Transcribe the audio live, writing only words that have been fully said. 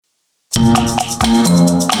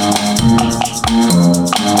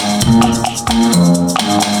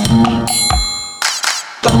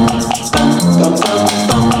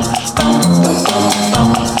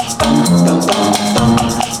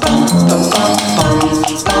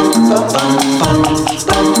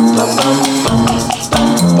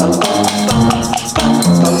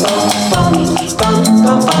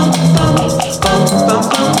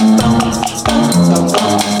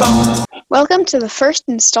to the first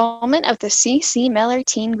installment of the C.C. Miller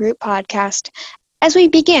Teen Group podcast. As we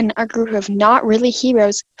begin, our group of not really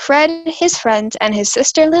heroes, Fred, his friends, and his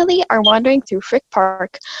sister Lily are wandering through Frick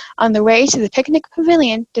Park on their way to the picnic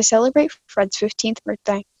pavilion to celebrate Fred's 15th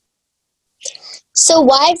birthday. So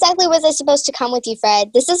why exactly was I supposed to come with you,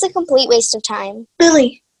 Fred? This is a complete waste of time.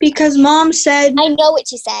 Lily, because Mom said... I know what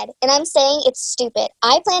she said, and I'm saying it's stupid.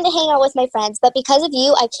 I plan to hang out with my friends, but because of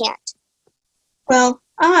you, I can't. Well,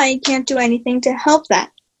 I can't do anything to help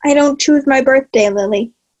that. I don't choose my birthday,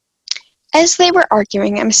 Lily. As they were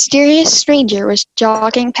arguing, a mysterious stranger was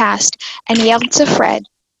jogging past and yelled to Fred,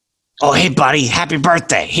 "Oh, hey, buddy, happy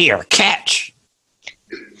birthday. Here, catch."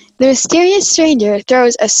 The mysterious stranger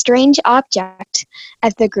throws a strange object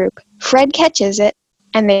at the group. Fred catches it,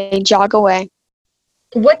 and they jog away.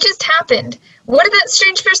 What just happened? What did that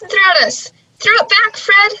strange person throw at us? Throw it back,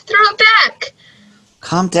 Fred! Throw it back!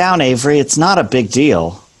 Calm down, Avery. It's not a big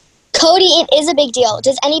deal. Cody, it is a big deal.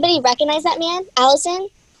 Does anybody recognize that man? Allison?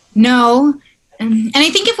 No. And I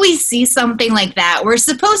think if we see something like that, we're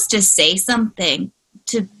supposed to say something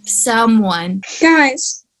to someone.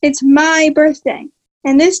 Guys, it's my birthday,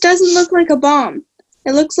 and this doesn't look like a bomb.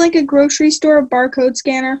 It looks like a grocery store barcode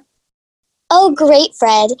scanner. Oh, great,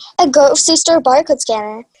 Fred. A grocery store barcode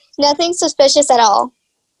scanner. Nothing suspicious at all.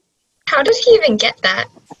 How did he even get that?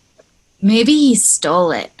 Maybe he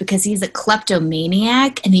stole it because he's a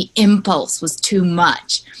kleptomaniac and the impulse was too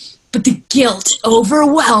much. But the guilt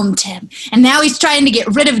overwhelmed him, and now he's trying to get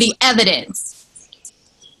rid of the evidence.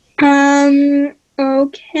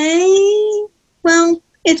 Okay. Well,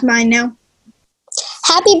 it's mine now.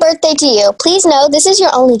 Happy birthday to you. Please know this is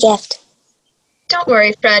your only gift. Don't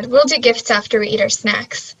worry, Fred. We'll do gifts after we eat our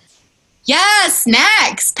snacks. Yes,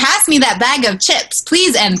 snacks! Pass me that bag of chips,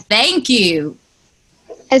 please, and thank you.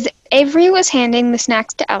 As Avery was handing the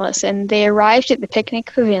snacks to Allison, they arrived at the picnic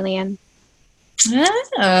pavilion.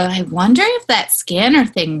 I wonder if that scanner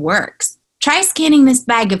thing works. Try scanning this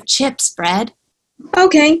bag of chips, Fred.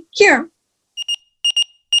 Okay, here.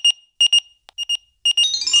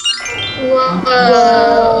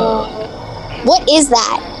 Whoa. What is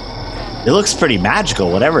that? It looks pretty magical,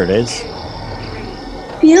 whatever it is.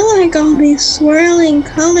 I feel like all these swirling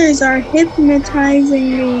colors are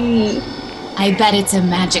hypnotizing me. I bet it's a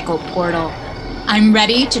magical portal. I'm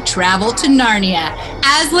ready to travel to Narnia.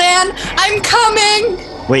 Aslan, I'm coming!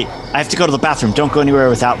 Wait, I have to go to the bathroom. Don't go anywhere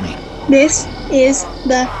without me. This is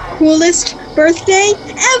the coolest birthday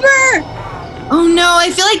ever! Oh no,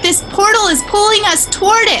 I feel like this portal is pulling us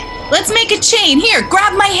toward it. Let's make a chain. Here,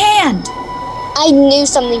 grab my hand. I knew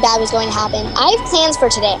something bad was going to happen. I have plans for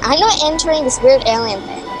today. I'm not entering this weird alien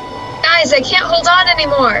thing. Guys, I can't hold on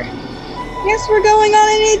anymore. Guess we're going on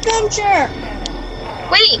an adventure!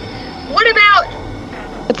 Wait, what about...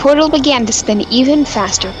 The portal began to spin even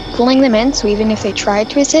faster, pulling them in so even if they tried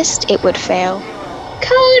to resist, it would fail.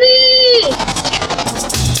 Cody!